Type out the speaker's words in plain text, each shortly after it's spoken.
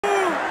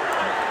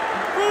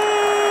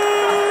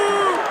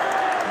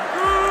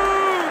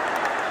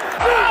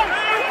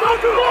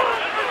Welcome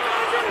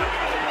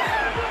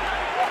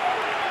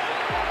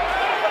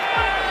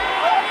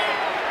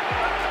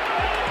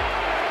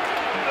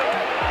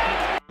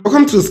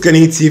to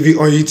Skinny TV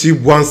on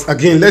YouTube once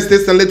again. Let's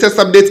take some latest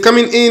updates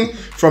coming in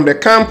from the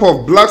camp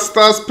of Black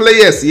Stars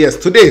players. Yes,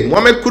 today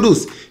Mohammed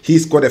Kudus, he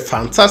scored a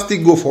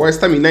fantastic goal for West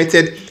Ham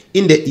United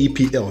in the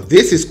EPL.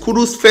 This is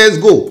Kudus'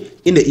 first goal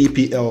in the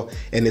EPL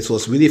and it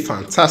was really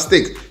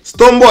fantastic.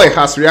 Stonebwoy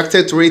has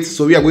reacted to it,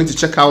 so we are going to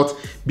check out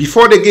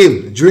before the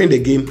game, during the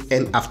game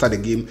and after the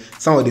game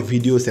some of the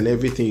videos and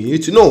everything you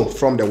need to know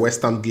from the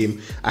West Ham game.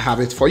 I have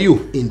it for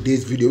you in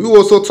this video. We will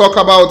also talk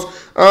about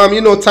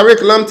Tariq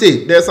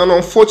Lamptey. There's an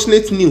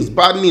unfortunate news,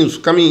 bad news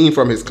coming in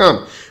from his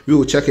camp. We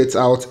will check it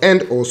out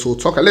and also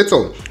talk a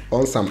little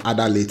on some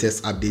other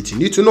latest updates you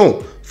need to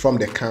know from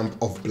the camp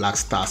of Black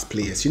Stars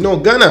players. You know,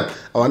 Ghana,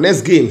 our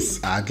next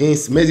games are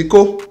against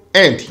Mexico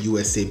and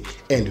USA,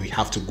 and we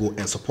have to go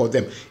and support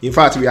them. In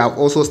fact, we have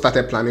also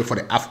started planning for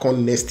the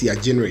AFCON next year,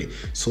 January.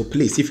 So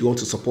please, if you want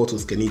to support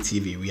us, Skinny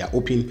TV, we are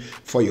open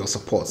for your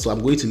support. So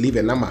I'm going to leave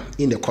a number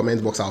in the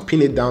comment box. I'll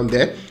pin it down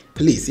there.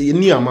 Please,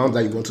 any amount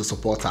that you want to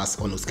support us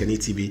on Skinny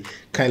TV,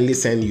 kindly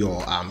send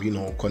your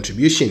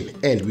contribution,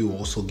 and we will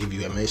also give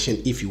you a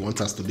mention if you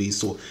want us to do it.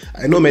 So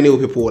I know many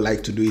people would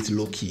like to do it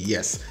low key,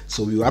 yes.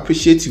 So we will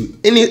appreciate you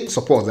any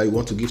support that you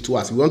want to give to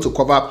us. We want to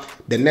cover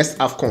the next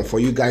AFCON for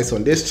you guys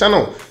on this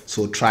channel,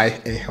 so try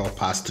and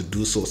help us to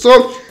do so.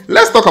 So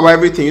let's talk about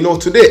everything. You know,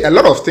 today a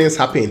lot of things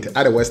happened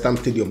at the West Ham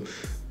Stadium.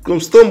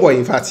 Stonebwoy,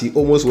 in fact, he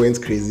almost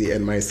went crazy,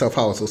 and myself,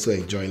 I was also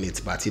enjoying it.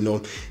 But you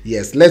know,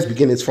 yes, let's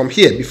begin it from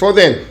here. Before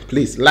then,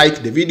 please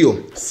like the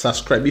video,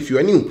 subscribe if you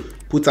are new,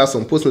 put us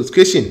on post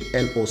notification,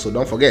 and also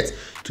don't forget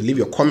to leave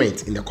your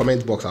comment in the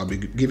comment box. I'll be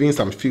giving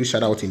some few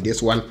shout out in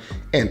this one,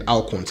 and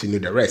I'll continue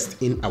the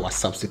rest in our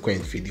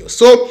subsequent videos.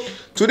 So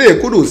today,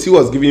 Kudus, he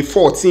was given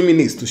 14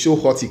 minutes to show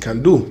what he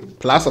can do,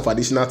 plus of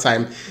additional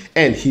time,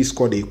 and he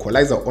scored the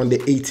equalizer on the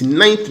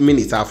 89th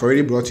minute. I've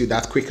already brought you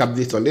that quick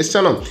update on this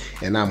channel,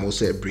 and I'm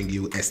also bringing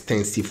you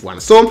extensive one.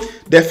 So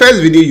the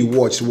first video you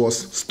watched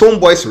was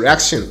Stonebwoy's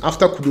reaction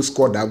after Kudus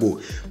scored that goal.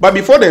 But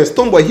before then,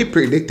 Stonebwoy, he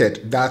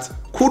predicted that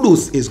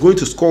Kudus is going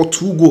to score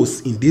 2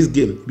 goals in this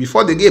game.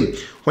 Before the game,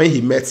 when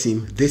he met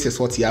him, this is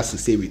what he has to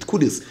say with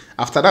Kudus.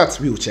 After that,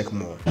 we will check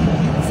more.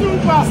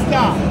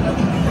 Superstar!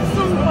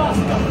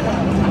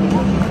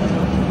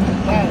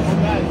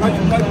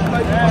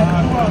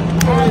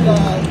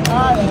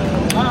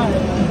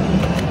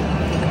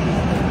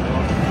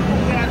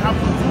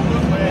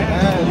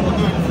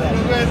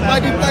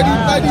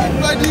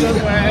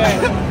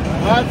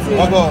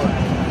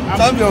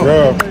 Champion.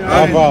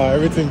 Bro,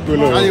 everything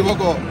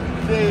cool.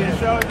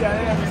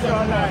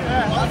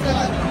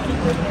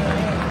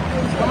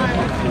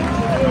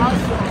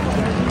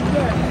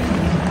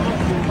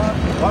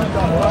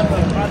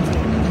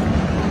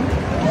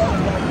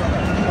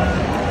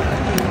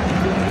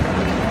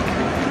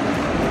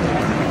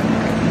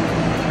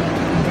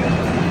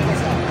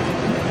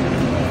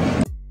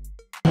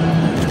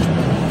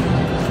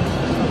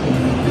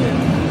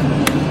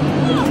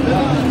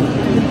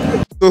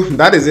 So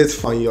that is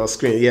it on your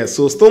screen. Yes,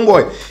 so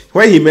Stonebwoy,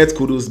 when he met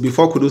Kudus,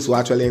 before Kudus will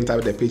actually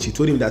enter the pitch, he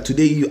told him that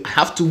today you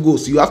have 2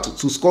 goals. You have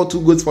to score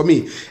 2 goals for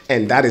me.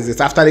 And that is it.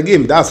 After the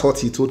game, that's what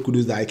he told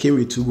Kudus, that I came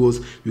with 2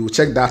 goals. We will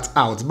check that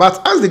out.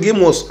 But as the game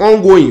was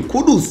ongoing,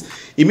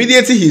 Kudus,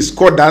 immediately he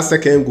scored that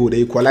second goal, the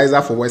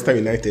equalizer for West Ham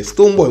United.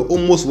 Stonebwoy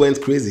almost went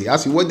crazy.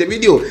 As you watch the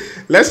video,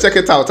 let's check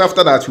it out.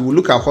 After that, we will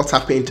look at what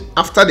happened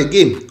after the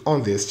game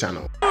on this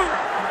channel.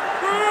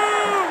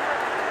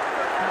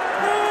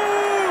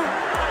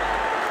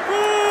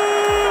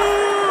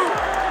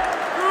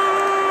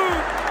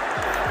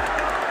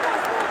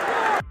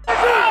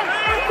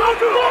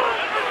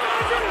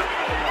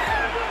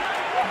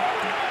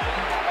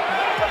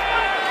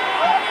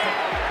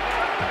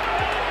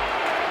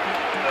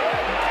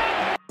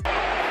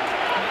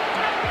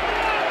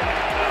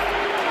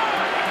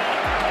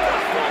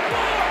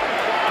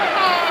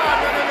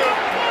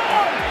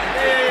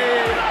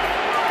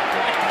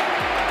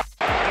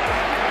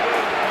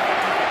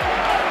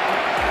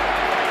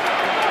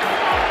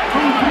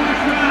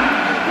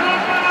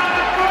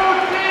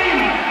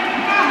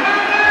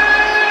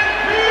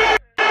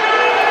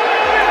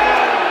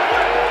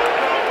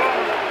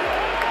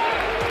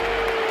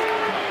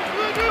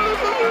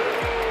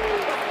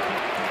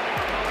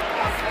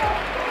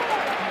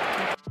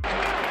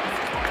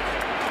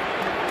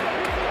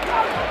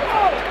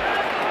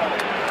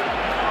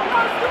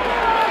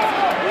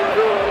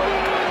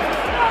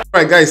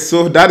 Alright guys,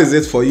 so that is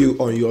it for you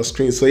on your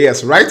screen. So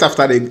yes, right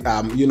after the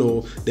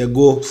the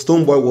goal,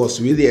 Stonebwoy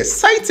was really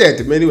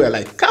excited. Many were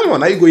like, come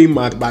on, are you going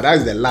mad? But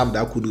that's the love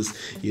that Kudus,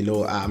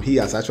 he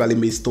has actually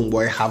made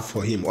Stonebwoy have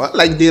for him.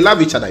 Like, they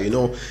love each other,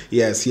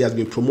 Yes, he has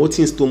been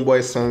promoting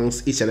Stonebwoy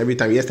songs each and every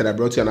time. Yesterday I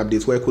brought you an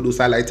update where Kudus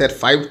highlighted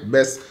 5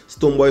 best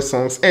Stonebwoy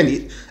songs,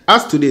 and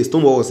as today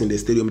Stonebwoy was in the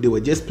stadium, they were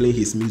just playing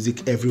his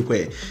music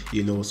everywhere,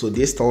 So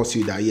this tells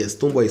you that yes,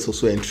 Stonebwoy is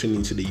also entering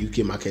into the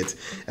UK market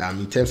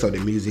in terms of the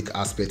music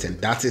aspect, and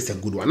that is a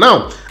good one.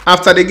 Now,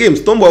 after the game,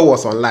 Stonebwoy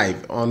was on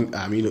live on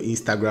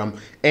Instagram,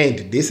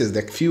 And this is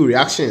the few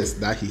reactions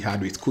that he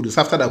had with Kudus.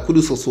 After that,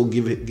 Kudus also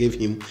gave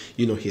him,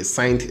 you know, his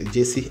signed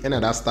jersey and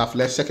other stuff.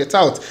 Let's check it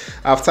out.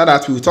 After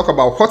that, we will talk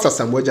about what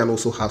Asamoah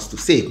also has to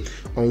say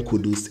on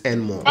Kudus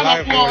and more.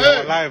 Live,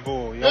 you're live.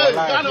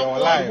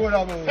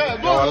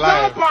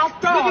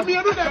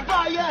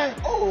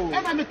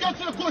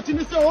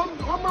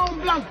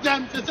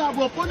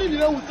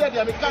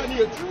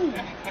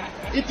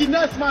 It's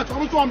next match.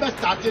 I'm going to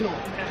start, you know.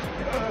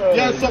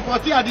 Yes,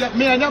 support here.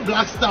 Me and the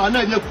Black Star, and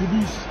the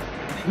Kudus.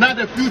 Now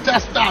the future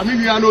star.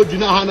 Me, I know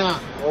Dinahana.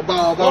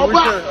 Oba.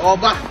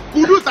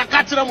 Kudus, I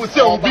catch them with say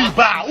Oba.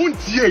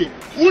 Untie.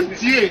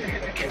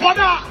 But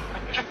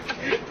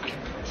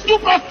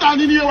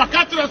superstar in here. I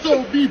catch them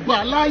so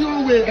Oba.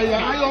 Lion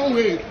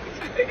way.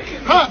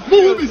 Ha,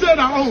 who be saying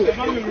that?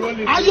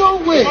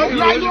 Lion way.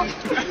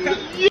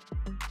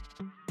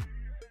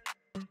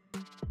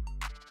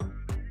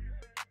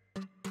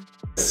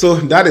 So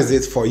that is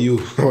it for you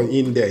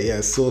in there.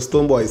 Yes, so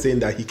Stonebwoy is saying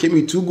that he came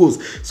with 2 goals.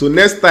 So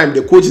next time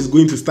the coach is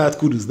going to start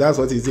Kudus. That's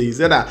what he said. He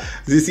said that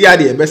this year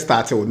the best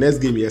starter. Next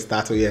game he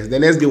starter. Yes, the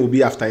next game will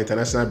be after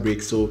international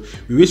break. So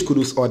we wish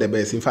Kudus all the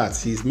best. In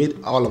fact, he's made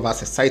all of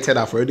us excited.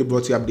 I've already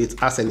brought you updates.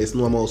 As and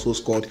Asamoah also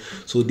scored.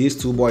 So these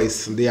 2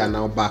 boys, they are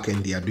now back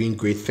and they are doing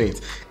great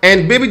things.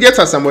 And Baby Jet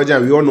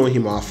Asamoah, we all know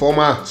him, our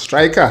former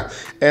striker.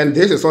 And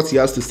this is what he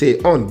has to say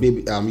on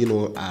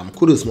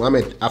Kudus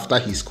Mohammed after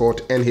he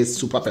scored and his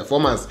super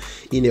performance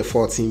in a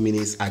 14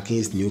 minutes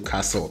against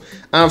Newcastle.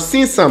 I've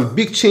seen some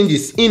big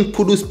changes in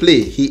Kudus'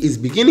 play. He is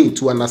beginning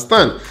to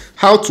understand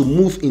how to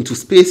move into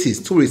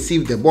spaces to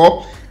receive the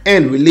ball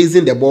and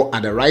releasing the ball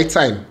at the right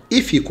time.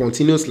 If he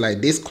continues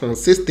like this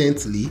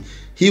consistently,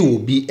 he will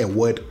be a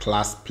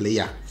world-class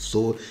player.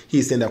 So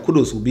he's saying that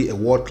Kudus will be a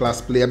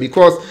world-class player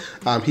because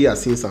he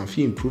has seen some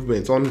few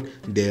improvements on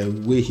the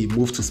way he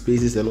moves to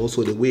spaces and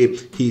also the way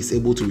he is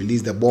able to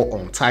release the ball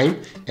on time,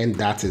 and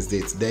that is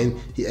it. Then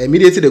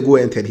immediately the goal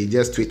entered, he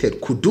just tweeted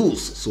Kudus.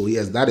 So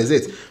yes, that is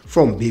it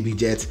from Baby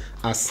Jet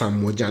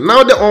Asamoah.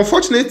 Now the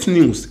unfortunate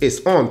news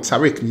is on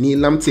Tariq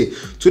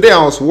Lamptey. Today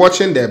I was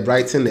watching the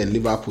Brighton and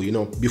Liverpool. You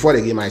know, before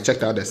the game I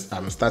checked out the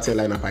starting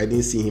lineup. I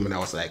didn't see him and I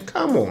was like,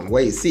 come on,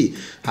 where is he?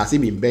 Has he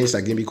been benched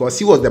again? Because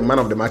he was the man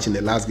of the match in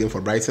the last game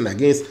for Brighton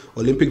against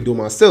Olympique de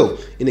Marseille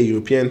in a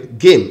European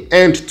game.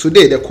 And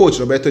today the coach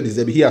Roberto De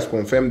Zerbi, he has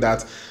confirmed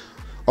that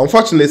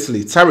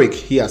unfortunately Tariq,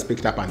 he has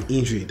picked up an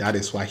injury. That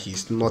is why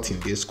he's not in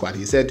this squad.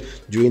 He said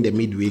during the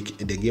midweek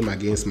in the game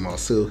against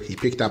Marseille, he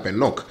picked up a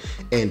knock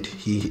and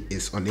he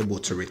is unable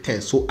to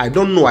return. So I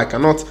don't know, I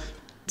cannot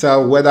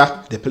tell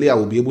whether the player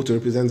will be able to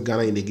represent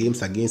Ghana in the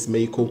games against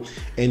Mexico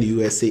and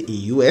USA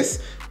in US,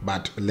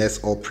 but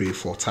let's all pray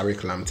for Tariq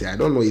Lamptey. I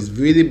don't know, he's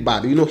really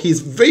bad. You know, he's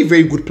very,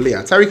 very good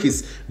player. Tariq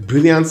is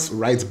brilliant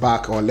right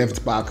back or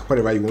left back,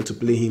 whatever you want to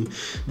play him.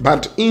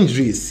 But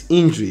injuries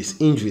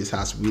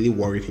has really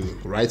worried him.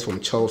 Right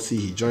from Chelsea,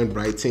 he joined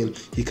Brighton.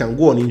 He can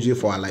go on injury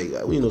for like,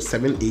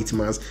 7-8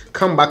 months,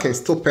 come back and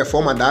still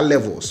perform at that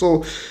level.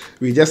 So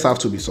we just have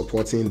to be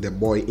supporting the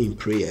boy in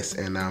prayers,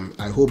 and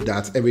I hope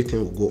that everything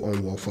will go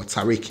on well for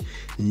Tariq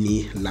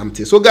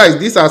Lamptey. So guys,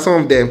 these are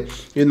some of the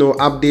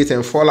updates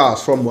and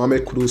fallouts from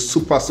Mohammed Kudus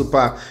super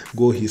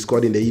goal he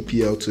scored in the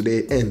EPL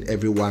today, and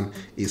everyone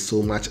is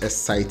so much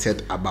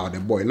excited about the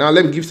boy. Now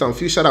let me give some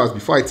few shout outs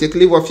before I take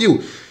leave of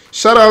you.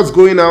 Shout outs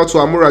going out to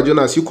Amora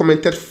Jonas. You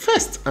commented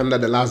first under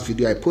the last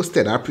video I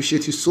posted. I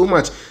appreciate you so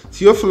much.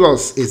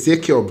 Theophilus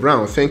Ezekiel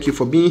Brown, thank you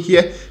for being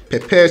here.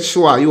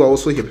 Perpetua, you are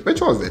also here.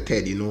 Perpetua is the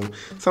third,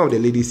 some of the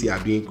ladies here are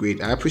doing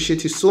great. I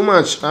appreciate you so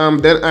much.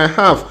 Then I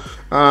have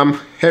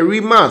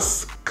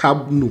Herimas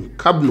Kabnu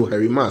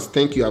Herimas,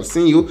 thank you, I've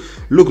seen you.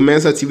 Luke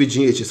Mensa TV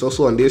GH is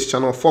also on this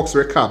channel. Fox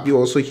Recap, you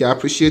also here,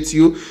 appreciate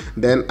you.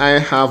 Then I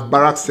have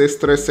Barak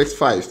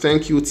 6365,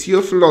 thank you.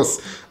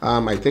 Theophilus,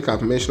 I think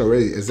I've mentioned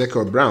already.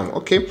 Ezekiel Brown,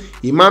 okay.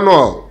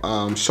 Emmanuel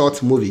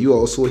short movie, you are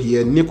also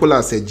here.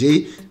 Nicholas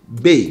J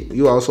Bay,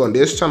 you are also on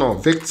this channel.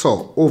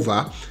 Victor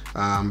over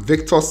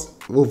Victor's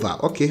over,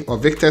 okay, or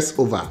Victor's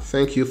over,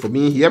 thank you for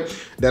being here.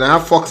 Then I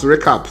have Fox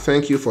Recap,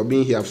 thank you for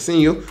being here, I've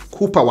seen you.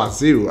 Cooper was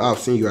 0, I've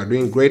seen you are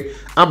doing great.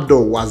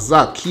 Abdul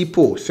Wazak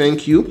Kipo,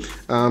 thank you.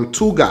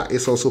 Tuga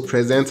is also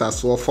present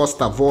as well.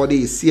 Foster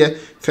Vordi is here.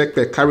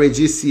 Fekpe Courage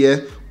is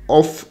here.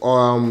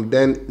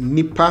 Then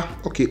Nipa,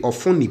 okay,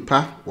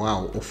 Ofonipa,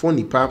 wow,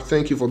 Ofonipa,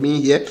 thank you for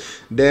being here.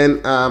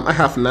 Then I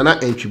have Nana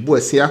Enchibu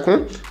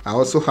Esiakon. I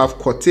also have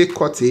Kote,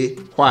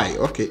 why,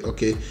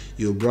 okay,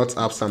 you brought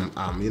up some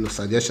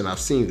suggestion. I've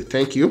seen you,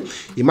 thank you.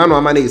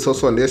 Emmanuel Amane is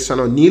also on this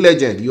channel. Knee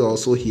Legend, you are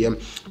also here.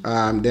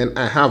 Then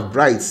I have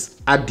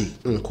Brights Adi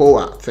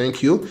Nkoa,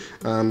 thank you.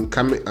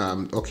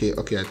 Okay,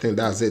 I think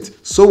that's it.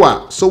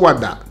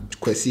 Sowada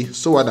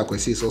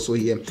Kwesi is also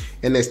here.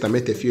 Ernest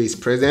Ametefio is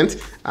present.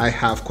 I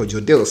have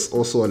Kojodels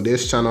also on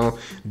this channel.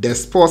 The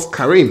Sports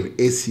Karim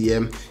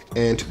ACM,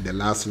 and the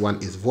last one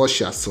is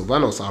Vosha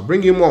Sylvanos. I'll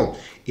bring you more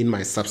in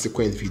my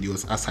subsequent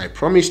videos as I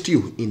promised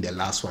you in the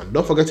last one.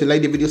 Don't forget to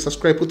like the video,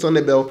 subscribe, put on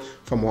the bell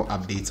for more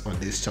updates on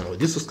this channel.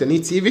 This was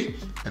Gyan TV,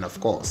 and of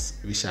course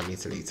we shall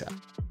meet later.